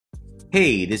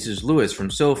Hey, this is Lewis from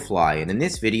SoFly, and in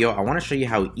this video I want to show you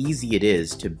how easy it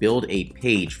is to build a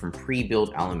page from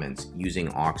pre-built elements using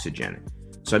Oxygen.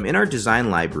 So I'm in our design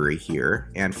library here,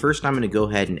 and first I'm going to go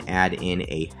ahead and add in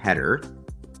a header.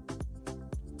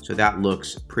 So that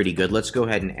looks pretty good. Let's go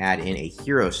ahead and add in a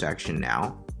hero section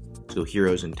now. So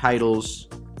heroes and titles.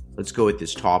 Let's go with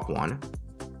this top one.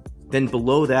 Then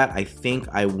below that, I think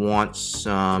I want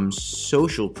some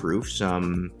social proof,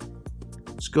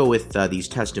 let's go with these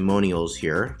testimonials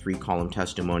here, 3-column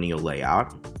testimonial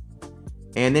layout.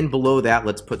 And then below that,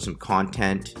 let's put some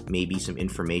content, maybe some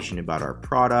information about our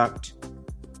product.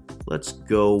 Let's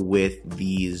go with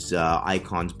these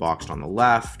icons boxed on the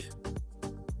left.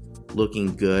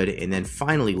 Looking good. And then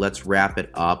finally, let's wrap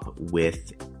it up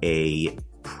with a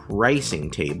pricing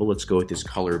table. Let's go with this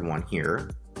colored one here.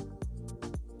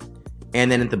 And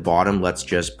then at the bottom, let's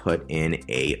just put in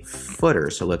a footer.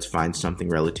 So let's find something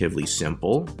relatively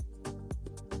simple.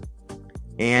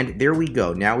 And there we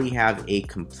go. Now we have a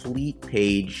complete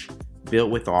page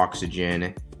built with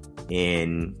Oxygen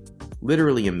in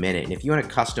literally a minute. And if you want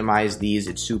to customize these,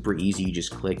 it's super easy. You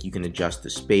just click, you can adjust the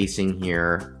spacing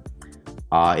here.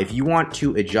 If you want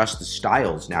to adjust the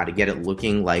styles now to get it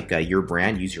looking like your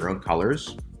brand, use your own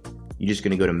colors. You're just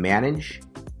going to go to Manage,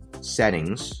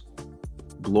 Settings,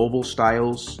 Global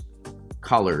Styles,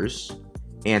 Colors,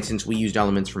 and since we used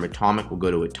elements from Atomic, we'll go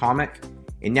to Atomic,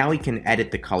 and now we can edit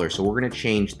the color. So we're going to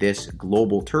change this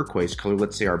global turquoise color.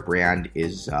 Let's say our brand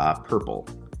is purple.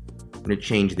 I'm going to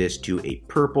change this to a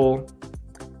purple.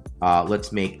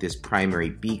 Let's make this primary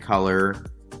B color.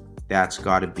 That's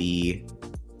got to be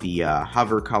the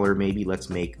hover color maybe.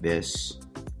 Let's make this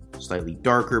slightly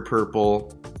darker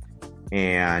purple,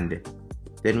 and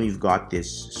then we've got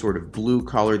this sort of blue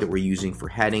color that we're using for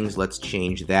headings. Let's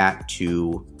change that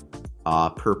to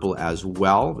purple as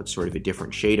well. It's sort of a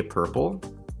different shade of purple.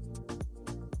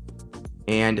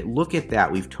 And look at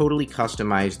that. We've totally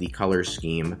customized the color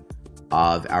scheme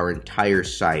of our entire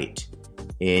site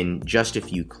in just a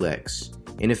few clicks.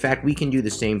 And in fact, we can do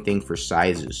the same thing for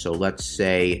sizes. So let's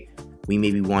say we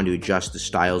maybe want to adjust the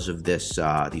styles of these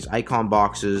icon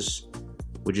boxes.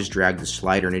 We'll just drag the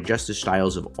slider and adjust the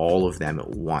styles of all of them at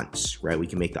once, right? We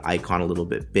can make the icon a little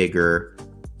bit bigger.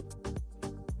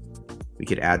 We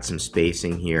could add some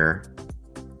spacing here.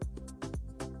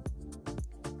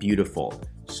 Beautiful.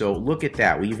 So look at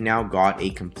that. We've now got a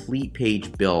complete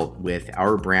page built with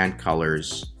our brand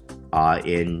colors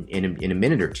in a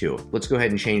minute or two. Let's go ahead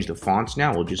and change the fonts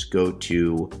now. We'll just go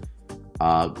to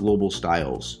Global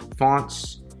Styles,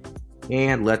 Fonts.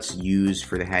 And let's use,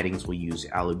 for the headings, we'll use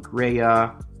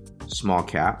Allegria, small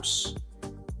caps.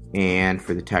 And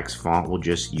for the text font, we'll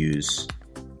just use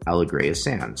Allegria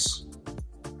Sans.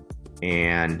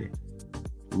 And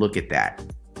look at that.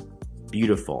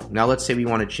 Beautiful. Now let's say we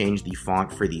want to change the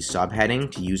font for the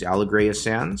subheading to use Allegria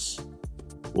Sans.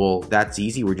 Well, that's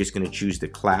easy. We're just going to choose the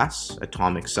class,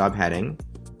 Atomic Subheading,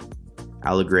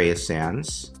 Allegria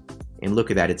Sans. And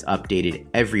look at that, it's updated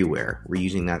everywhere. We're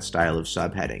using that style of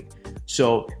subheading.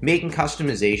 So making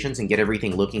customizations and get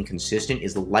everything looking consistent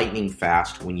is lightning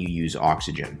fast when you use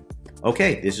Oxygen.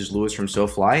 Okay, this is Lewis from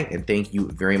SoFly, and thank you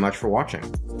very much for watching.